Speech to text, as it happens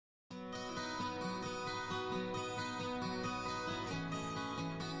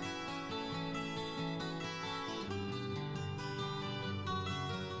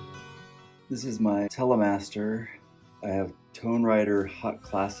This is my Telemaster. I have Tone Rider Hot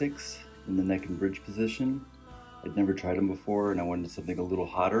Classics in the neck and bridge position. I'd never tried them before and I wanted something a little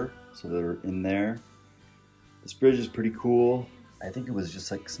hotter, so they're in there. This bridge is pretty cool. I think it was just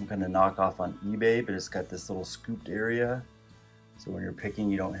like some kind of knockoff on eBay, but it's got this little scooped area. So when you're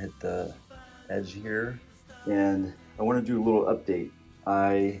picking, you don't hit the edge here. And I want to do a little update.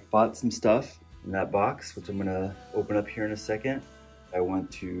 I bought some stuff in that box, which I'm gonna open up here in a second. I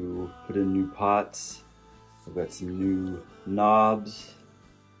want to put in new pots. I've got some new knobs.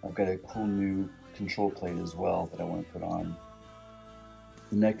 I've got a cool new control plate as well that I want to put on.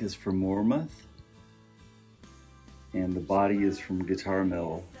 The neck is from Mormuth, and the body is from Guitar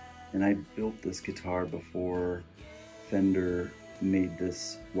Mill. And I built this guitar before Fender made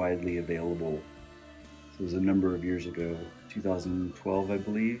this widely available. So it was a number of years ago, 2012 I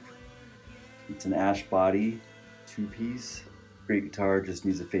believe. It's an ash body, 2-piece. Great guitar, just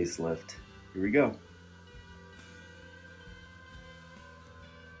needs a facelift. Here we go.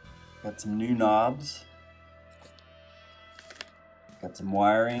 Got some new knobs. Got some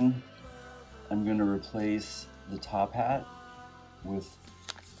wiring. I'm going to replace the top hat with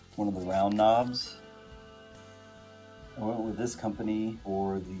one of the round knobs. I went with this company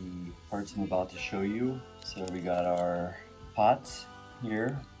for the parts I'm about to show you. So we got our pots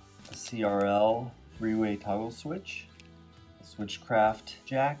here, a CRL 3-way toggle switch, a Switchcraft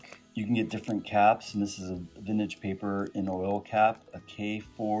jack. You can get different caps, and this is a vintage paper in oil cap, a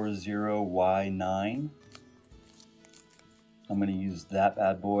K40Y9. I'm going to use that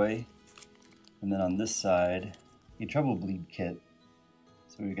bad boy. And then on this side, a treble bleed kit.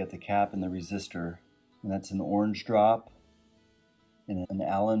 So we've got the cap and the resistor, and that's an orange drop and an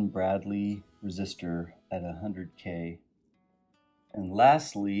Allen Bradley resistor at 100K. And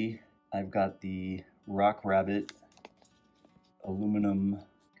lastly, I've got the Rock Rabbit aluminum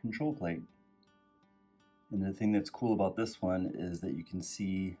control plate. And the thing that's cool about this one is that you can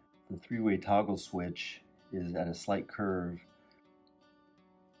see the 3-way toggle switch is at a slight curve.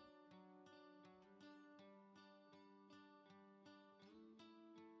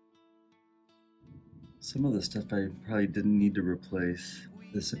 Some of the stuff I probably didn't need to replace.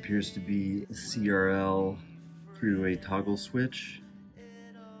 This appears to be a CRL 3-way toggle switch.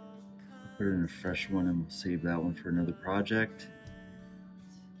 I'll put in a fresh one and we'll save that one for another project.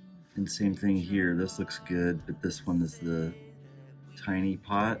 And same thing here, this looks good, but this one is the tiny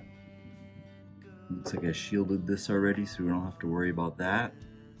pot. Looks like I shielded this already, so we don't have to worry about that.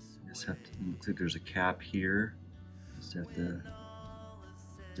 Just have to, looks like there's a cap here. Just have to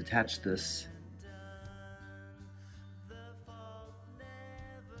detach this.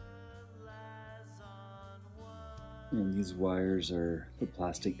 And these wires are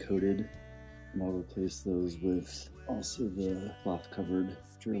plastic coated, and I'll replace those with also the cloth covered,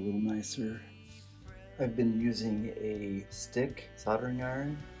 which are a little nicer. I've been using a stick soldering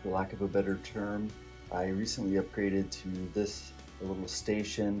iron, for lack of a better term. I recently upgraded to this little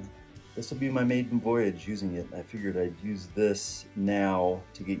station. This will be my maiden voyage using it. I figured I'd use this now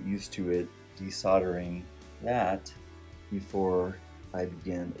to get used to it, desoldering that before I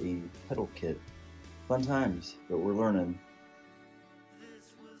begin a pedal kit. Fun times, but we're learning.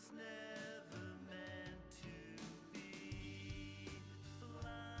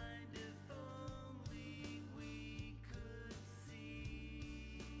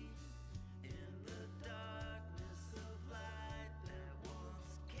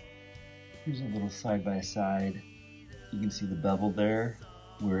 Here's a little side-by-side. You can see the bevel there,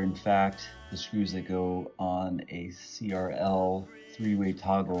 where in fact the screws that go on a CRL 3-way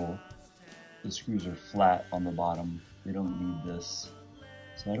toggle, the screws are flat on the bottom. They don't need this.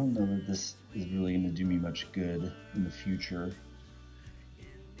 So I don't know that this is really going to do me much good in the future.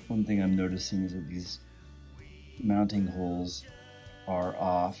 One thing I'm noticing is that these mounting holes are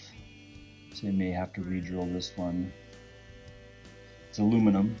off, so I may have to re-drill this one. It's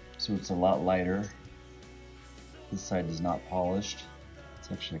aluminum, so it's a lot lighter. This side is not polished. It's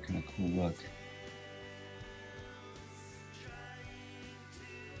actually a kind of cool look.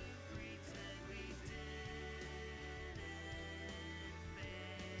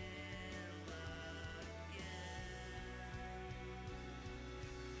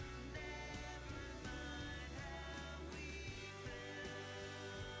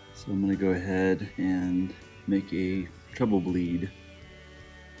 So I'm going to go ahead and make a treble bleed.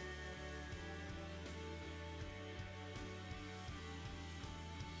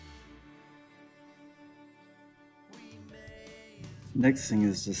 Next thing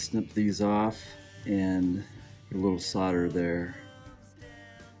is to snip these off and put a little solder there.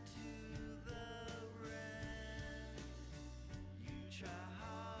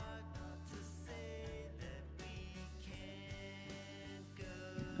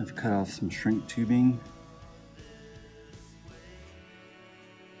 I've cut off some shrink tubing.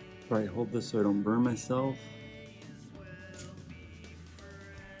 Probably hold this so I don't burn myself.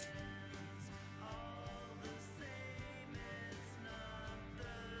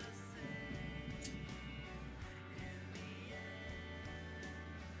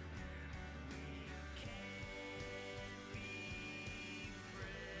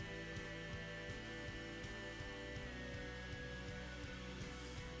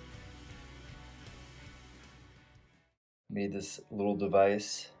 Made this little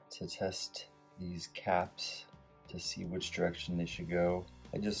device to test these caps to see which direction they should go.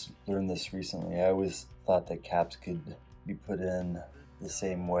 I just learned this recently. I always thought that caps could be put in the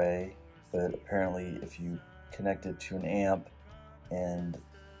same way, but apparently if you connect it to an amp and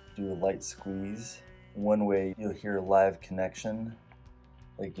do a light squeeze, one way you'll hear a live connection,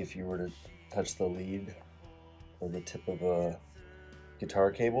 like if you were to touch the lead or the tip of a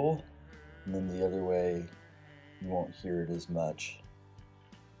guitar cable, and then the other way you won't hear it as much.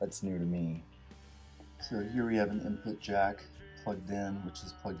 That's new to me. So here we have an input jack plugged in, which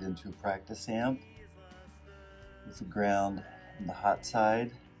is plugged into a practice amp with the ground on the hot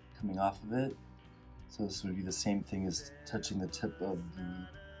side coming off of it. So this would be the same thing as touching the tip of the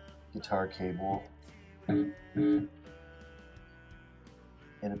guitar cable. And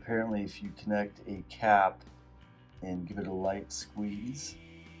apparently if you connect a cap and give it a light squeeze,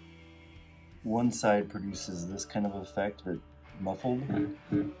 one side produces this kind of effect, but muffled.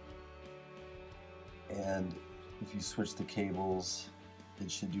 And if you switch the cables,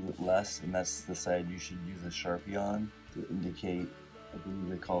 it should do it less, and that's the side you should use a Sharpie on to indicate, I believe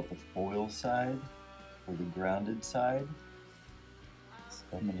they call it the foil side, or the grounded side. So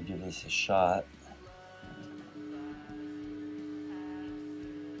I'm going to give this a shot.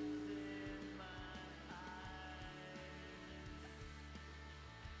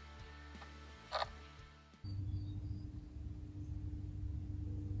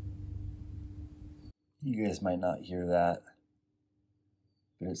 You guys might not hear that,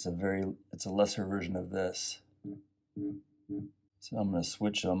 but it's a lesser version of this. So I'm going to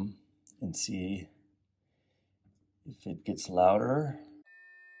switch them and see if it gets louder.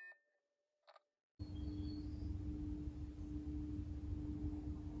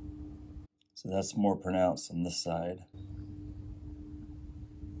 So that's more pronounced on this side,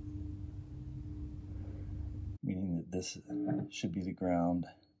 meaning that this should be the ground.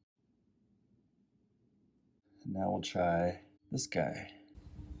 And now we'll try this guy.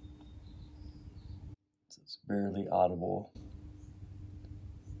 So it's barely audible.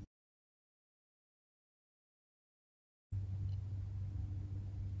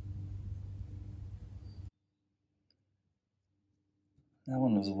 That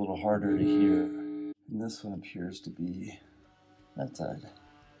one was a little harder to hear. And this one appears to be that side.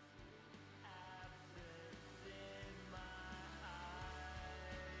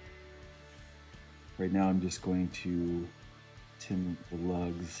 Right now I'm just going to tin the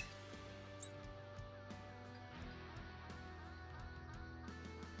lugs.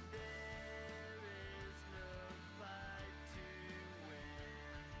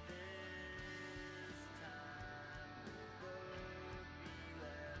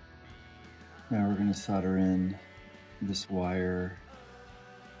 Now we're going to solder in this wire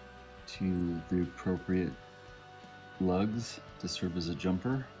to the appropriate lugs to serve as a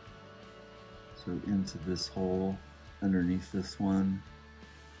jumper. So into this hole underneath this one,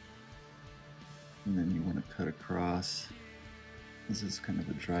 and then you want to cut across. This is kind of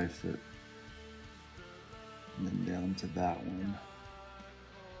a dry fit, and then down to that one.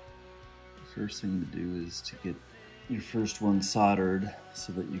 The first thing to do is to get your first one soldered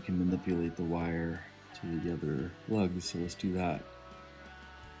so that you can manipulate the wire to the other lugs. So let's do that.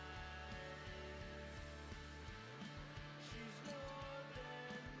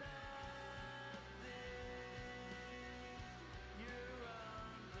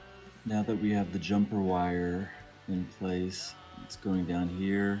 Now that we have the jumper wire in place, it's going down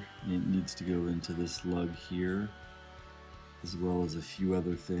here, and it needs to go into this lug here, as well as a few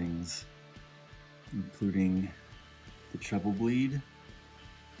other things, including the treble bleed.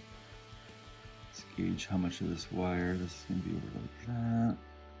 Let's gauge how much of this wire. This is going to be over like that.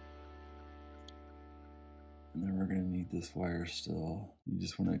 And then we're going to need this wire still. You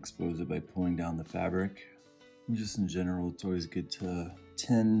just want to expose it by pulling down the fabric. And just in general, it's always good to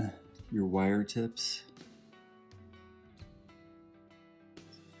tin your wire tips.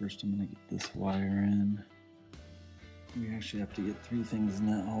 First I'm going to get this wire in. We actually have to get 3 things in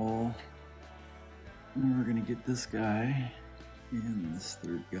that hole. And we're going to get this guy and this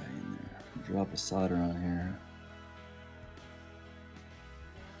third guy in there. Drop a solder on here.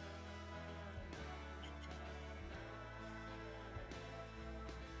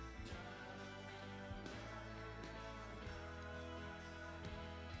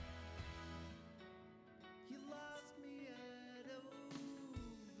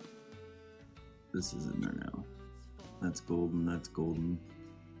 This is in there now. That's golden, that's golden.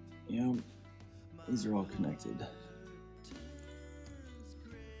 Yep, these are all connected.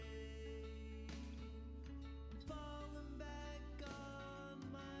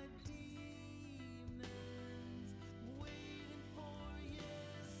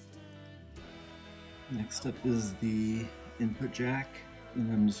 Next up is the input jack,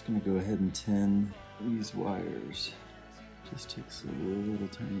 and I'm just going to go ahead and tin these wires. Just takes a little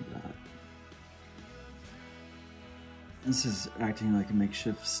tiny dot. This is acting like a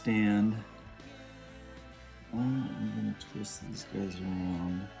makeshift stand. I'm going to twist these guys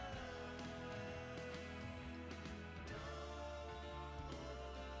around.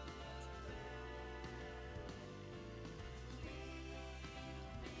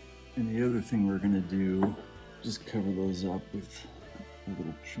 And the other thing we're going to do, just cover those up with a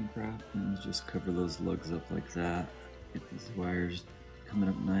little shrink wrap, and just cover those lugs up like that. Get these wires coming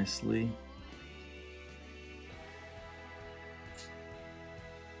up nicely.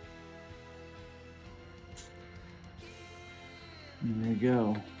 And there you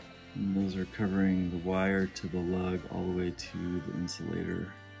go. And those are covering the wire to the lug all the way to the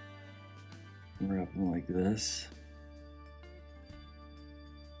insulator. Wrap them like this.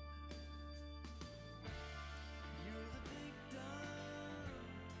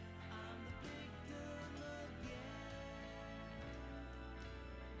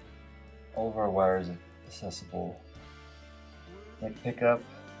 All of our wires are accessible. Like pickup,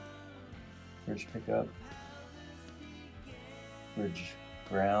 bridge pickup, bridge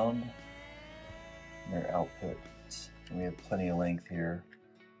ground, and their outputs. And we have plenty of length here.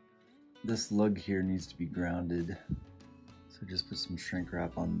 This lug here needs to be grounded, so just put some shrink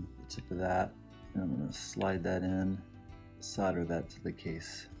wrap on the tip of that. And I'm going to slide that in, solder that to the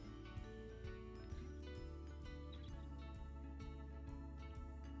case.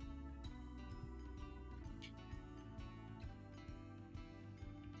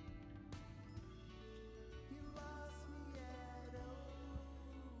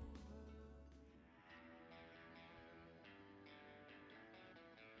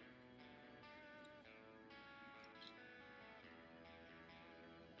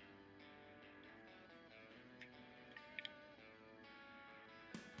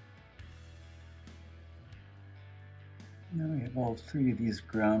 Now we have all three of these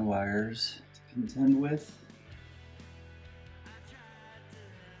ground wires to contend with.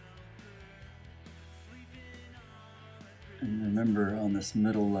 And remember, on this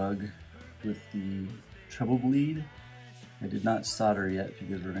middle lug with the treble bleed, I did not solder yet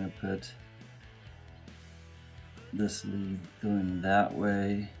because we're going to put this lead going that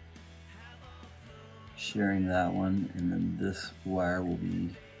way, sharing that one, and then this wire will be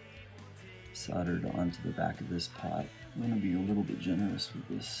soldered onto the back of this pot. I'm going to be a little bit generous with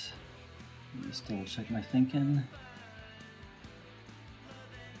this. Just double check my thinking.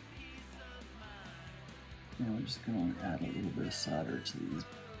 And we're just going to add a little bit of solder to these.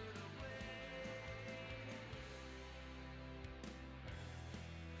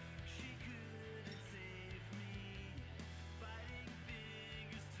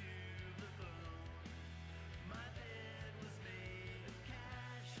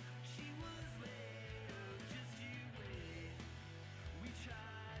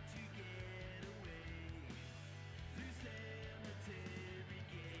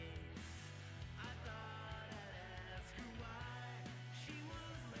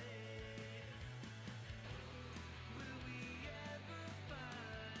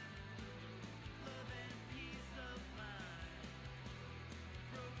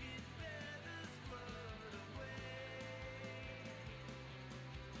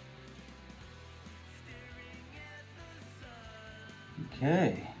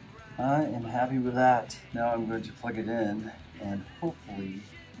 Okay, I am happy with that. Now I'm going to plug it in, and hopefully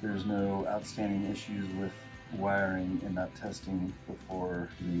there's no outstanding issues with wiring and not testing before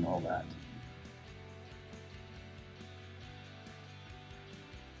doing all that.